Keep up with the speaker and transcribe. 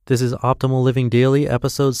This is Optimal Living Daily,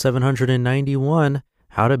 episode 791,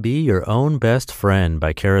 How to Be Your Own Best Friend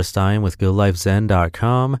by Cara Stein with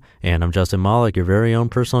GoodLifeZen.com, and I'm Justin Malik, your very own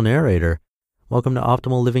personal narrator. Welcome to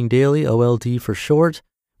Optimal Living Daily, OLD for short,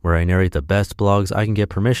 where I narrate the best blogs I can get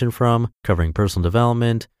permission from, covering personal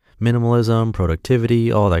development, minimalism,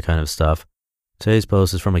 productivity, all that kind of stuff. Today's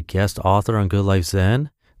post is from a guest author on Good Life Zen.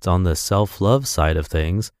 It's on the self-love side of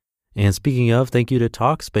things. And speaking of, thank you to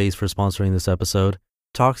Talkspace for sponsoring this episode.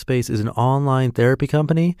 Talkspace is an online therapy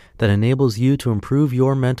company that enables you to improve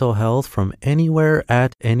your mental health from anywhere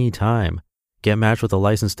at any time. Get matched with a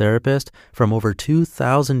licensed therapist from over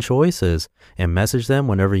 2,000 choices and message them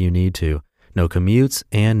whenever you need to. No commutes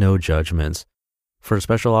and no judgments. For a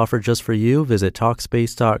special offer just for you, visit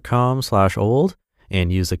Talkspace.com/old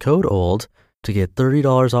and use the code OLD to get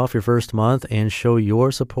 $30 off your first month and show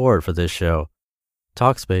your support for this show.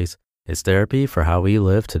 Talkspace is therapy for how we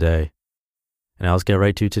live today. And now let's get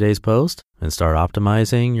right to today's post and start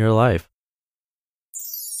optimizing your life.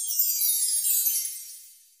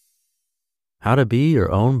 How to Be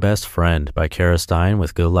Your Own Best Friend by Cara Stein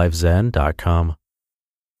with GoodLifeZen.com.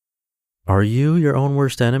 Are you your own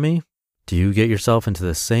worst enemy? Do you get yourself into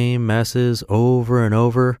the same messes over and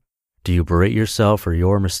over? Do you berate yourself for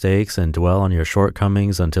your mistakes and dwell on your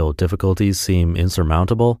shortcomings until difficulties seem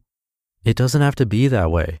insurmountable? It doesn't have to be that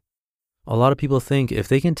way. A lot of people think if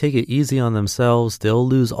they can take it easy on themselves, they'll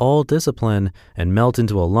lose all discipline and melt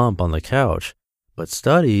into a lump on the couch. But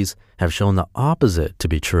studies have shown the opposite to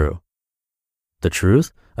be true. The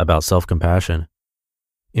truth about self-compassion.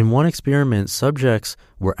 In one experiment, subjects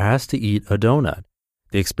were asked to eat a donut.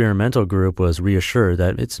 The experimental group was reassured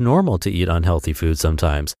that it's normal to eat unhealthy food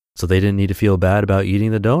sometimes, so they didn't need to feel bad about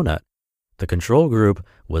eating the donut. The control group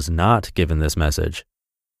was not given this message.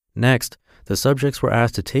 Next, the subjects were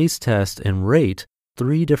asked to taste test and rate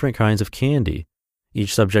 3 different kinds of candy.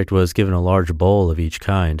 Each subject was given a large bowl of each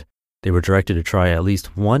kind. They were directed to try at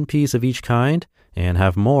least one piece of each kind and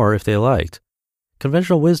have more if they liked.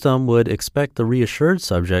 Conventional wisdom would expect the reassured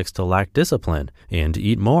subjects to lack discipline and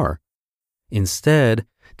eat more. Instead,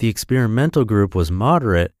 the experimental group was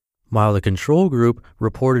moderate, while the control group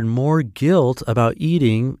reported more guilt about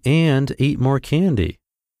eating and ate more candy.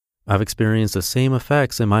 I've experienced the same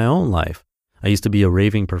effects in my own life. I used to be a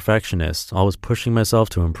raving perfectionist, always pushing myself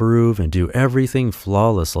to improve and do everything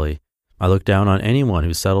flawlessly. I looked down on anyone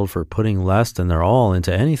who settled for putting less than their all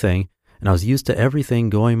into anything, and I was used to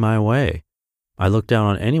everything going my way. I looked down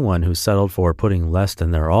on anyone who settled for putting less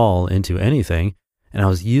than their all into anything, and I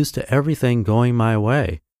was used to everything going my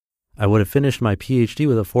way. I would have finished my PhD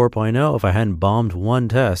with a 4.0 if I hadn't bombed one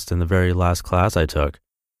test in the very last class I took.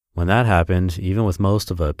 When that happened, even with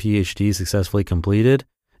most of a PhD successfully completed,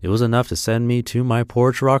 it was enough to send me to my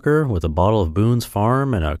porch rocker with a bottle of Boone's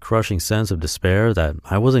Farm and a crushing sense of despair that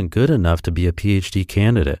I wasn't good enough to be a PhD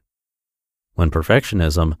candidate. When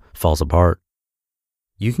perfectionism falls apart.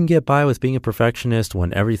 You can get by with being a perfectionist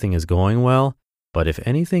when everything is going well, but if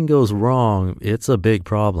anything goes wrong, it's a big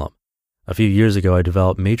problem. A few years ago, I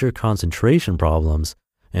developed major concentration problems,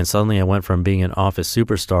 and suddenly I went from being an office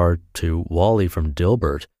superstar to Wally from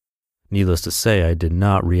Dilbert. Needless to say, I did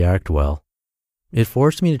not react well. It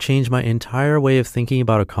forced me to change my entire way of thinking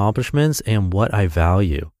about accomplishments and what I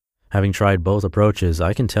value. Having tried both approaches,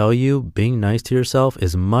 I can tell you being nice to yourself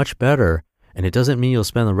is much better, and it doesn't mean you'll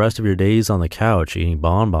spend the rest of your days on the couch eating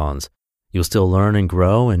bonbons. You'll still learn and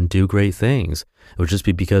grow and do great things. It will just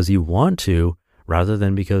be because you want to, rather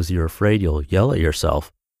than because you're afraid you'll yell at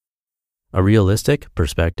yourself. A realistic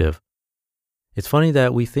perspective. It's funny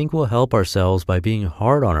that we think we'll help ourselves by being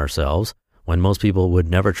hard on ourselves, when most people would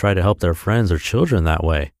never try to help their friends or children that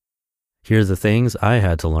way. Here are the things I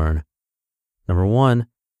had to learn. Number 1,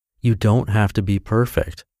 you don't have to be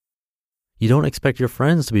perfect. You don't expect your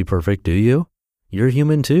friends to be perfect, do you? You're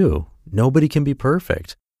human too. Nobody can be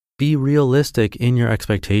perfect. Be realistic in your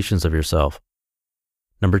expectations of yourself.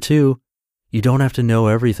 Number 2, you don't have to know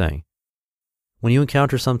everything. When you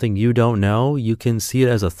encounter something you don't know, you can see it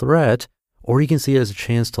as a threat, or you can see it as a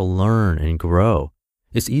chance to learn and grow.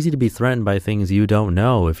 It's easy to be threatened by things you don't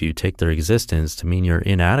know if you take their existence to mean you're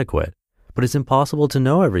inadequate, but it's impossible to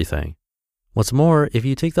know everything. What's more, if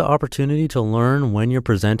you take the opportunity to learn when you're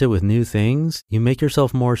presented with new things, you make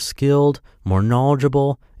yourself more skilled, more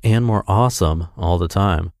knowledgeable, and more awesome all the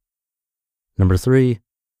time. Number 3,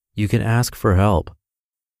 you can ask for help.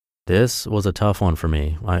 This was a tough one for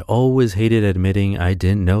me. I always hated admitting I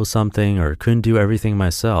didn't know something or couldn't do everything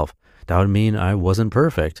myself. That would mean I wasn't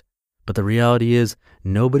perfect. But the reality is,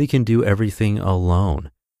 nobody can do everything alone.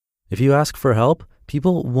 If you ask for help,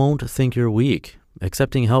 people won't think you're weak.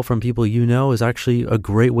 Accepting help from people you know is actually a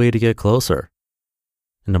great way to get closer.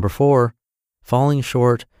 And number 4, falling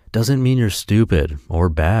short doesn't mean you're stupid or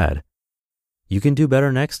bad. You can do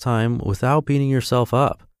better next time without beating yourself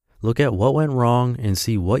up. Look at what went wrong and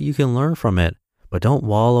see what you can learn from it, but don't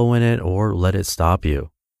wallow in it or let it stop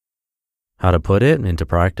you. How to put it into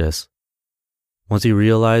practice. Once you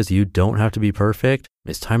realize you don't have to be perfect,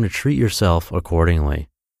 it's time to treat yourself accordingly.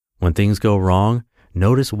 When things go wrong,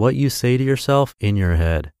 notice what you say to yourself in your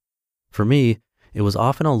head. For me, it was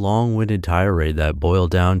often a long-winded tirade that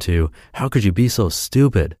boiled down to, how could you be so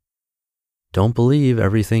stupid? Don't believe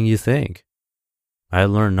everything you think. I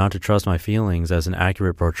learned not to trust my feelings as an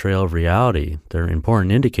accurate portrayal of reality. They're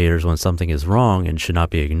important indicators when something is wrong and should not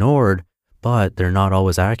be ignored, but they're not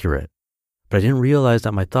always accurate. But I didn't realize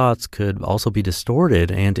that my thoughts could also be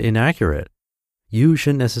distorted and inaccurate. You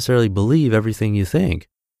shouldn't necessarily believe everything you think.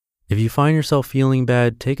 If you find yourself feeling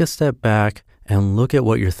bad, take a step back and look at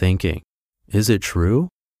what you're thinking. Is it true?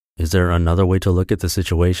 Is there another way to look at the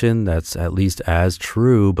situation that's at least as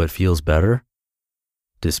true but feels better?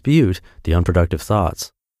 Dispute the unproductive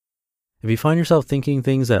thoughts. If you find yourself thinking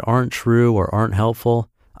things that aren't true or aren't helpful,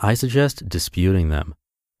 I suggest disputing them.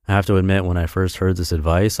 I have to admit, when I first heard this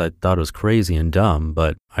advice, I thought it was crazy and dumb,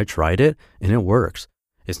 but I tried it and it works.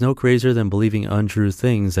 It's no crazier than believing untrue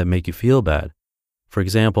things that make you feel bad. For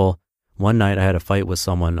example, one night I had a fight with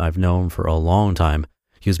someone I've known for a long time.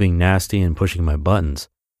 He was being nasty and pushing my buttons.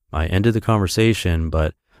 I ended the conversation,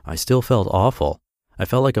 but I still felt awful. I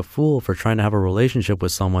felt like a fool for trying to have a relationship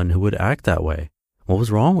with someone who would act that way. What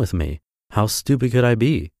was wrong with me? How stupid could I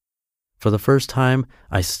be? For the first time,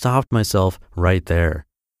 I stopped myself right there.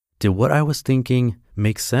 Did what I was thinking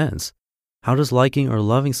make sense? How does liking or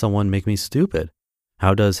loving someone make me stupid?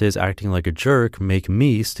 How does his acting like a jerk make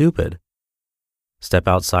me stupid? Step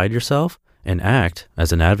outside yourself and act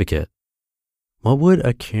as an advocate. What would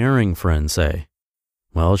a caring friend say?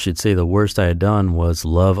 Well, she'd say the worst I had done was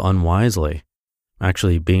love unwisely.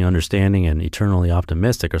 Actually, being understanding and eternally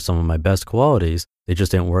optimistic are some of my best qualities. They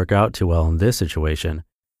just didn't work out too well in this situation.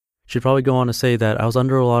 She'd probably go on to say that I was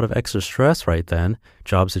under a lot of extra stress right then,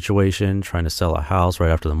 job situation, trying to sell a house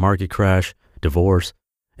right after the market crash, divorce,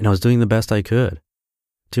 and I was doing the best I could.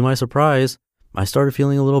 To my surprise, I started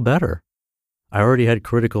feeling a little better. I already had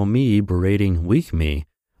critical me berating weak me.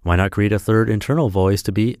 Why not create a third internal voice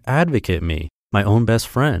to be advocate me, my own best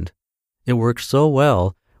friend? It worked so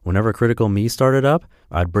well. Whenever critical me started up,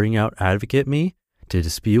 I'd bring out advocate me to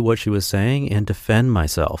dispute what she was saying and defend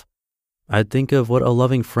myself. I'd think of what a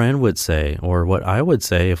loving friend would say, or what I would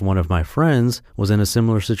say if one of my friends was in a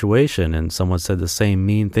similar situation and someone said the same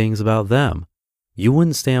mean things about them. You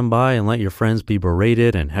wouldn't stand by and let your friends be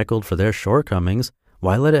berated and heckled for their shortcomings.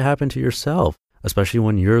 Why let it happen to yourself, especially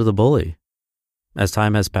when you're the bully? As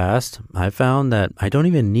time has passed, I've found that I don't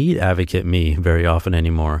even need advocate me very often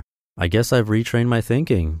anymore. I guess I've retrained my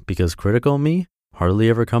thinking because critical me hardly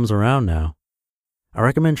ever comes around now. I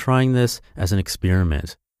recommend trying this as an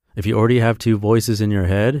experiment. If you already have two voices in your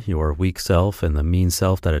head, your weak self and the mean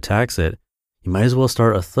self that attacks it, you might as well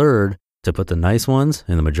start a third to put the nice ones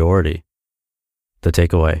in the majority. The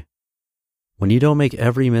takeaway. When you don't make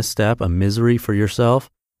every misstep a misery for yourself,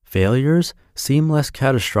 failures seem less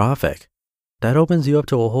catastrophic. That opens you up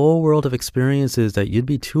to a whole world of experiences that you'd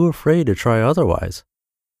be too afraid to try otherwise.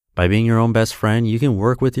 By being your own best friend, you can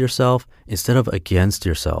work with yourself instead of against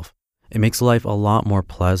yourself. It makes life a lot more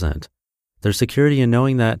pleasant. There's security in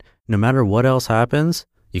knowing that no matter what else happens,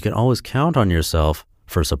 you can always count on yourself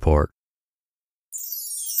for support.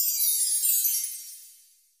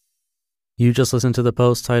 You just listened to the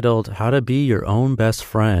post titled How to Be Your Own Best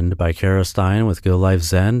Friend by Cara Stein with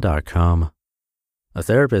GoLifeZen.com. A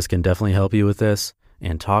therapist can definitely help you with this,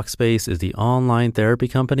 and Talkspace is the online therapy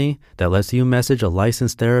company that lets you message a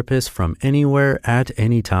licensed therapist from anywhere at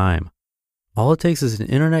any time. All it takes is an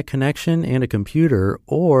internet connection and a computer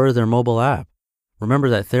or their mobile app. Remember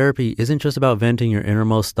that therapy isn't just about venting your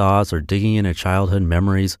innermost thoughts or digging into childhood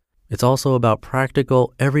memories. It's also about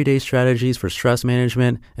practical, everyday strategies for stress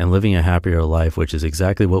management and living a happier life, which is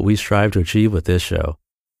exactly what we strive to achieve with this show.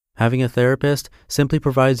 Having a therapist simply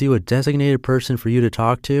provides you a designated person for you to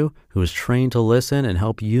talk to who is trained to listen and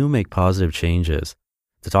help you make positive changes.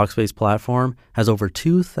 The Talkspace platform has over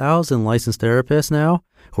 2,000 licensed therapists now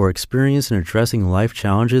who are experienced in addressing life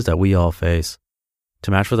challenges that we all face.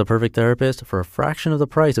 To match with a perfect therapist for a fraction of the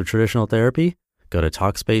price of traditional therapy, go to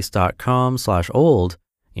Talkspace.com/old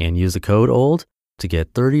and use the code OLD to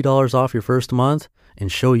get $30 off your first month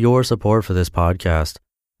and show your support for this podcast.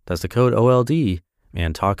 That's the code OLD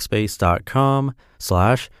and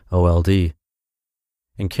Talkspace.com/OLD.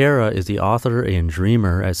 And Cara is the author and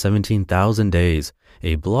dreamer at 17,000 Days,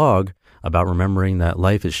 a blog about remembering that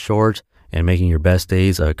life is short and making your best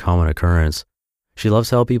days a common occurrence. She loves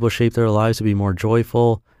to help people shape their lives to be more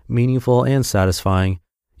joyful, meaningful, and satisfying.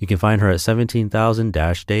 You can find her at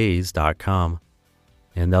 17,000-days.com.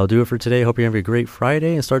 And that'll do it for today. Hope you're having a great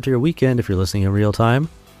Friday and start to your weekend if you're listening in real time.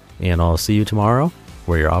 And I'll see you tomorrow,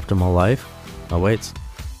 where your optimal life awaits.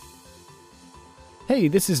 Hey,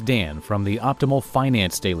 this is Dan from the Optimal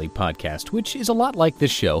Finance Daily podcast, which is a lot like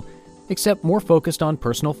this show, except more focused on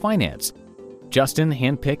personal finance. Justin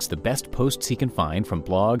handpicks the best posts he can find from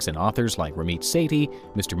blogs and authors like Ramit Sethi,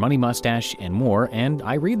 Mr. Money Mustache, and more, and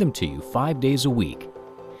I read them to you 5 days a week.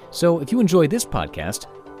 So if you enjoy this podcast,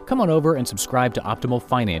 come on over and subscribe to Optimal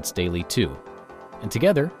Finance Daily too. And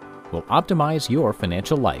together, we'll optimize your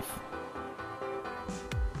financial life.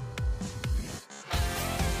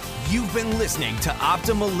 You've been listening to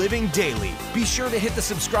Optimal Living Daily. Be sure to hit the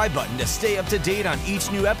subscribe button to stay up to date on each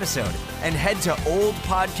new episode, and head to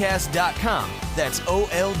oldpodcast.com. That's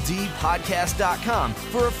OLDpodcast.com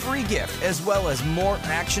for a free gift, as well as more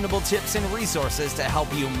actionable tips and resources to help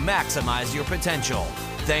you maximize your potential.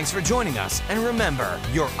 Thanks for joining us, and remember,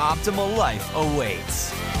 your optimal life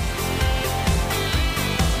awaits.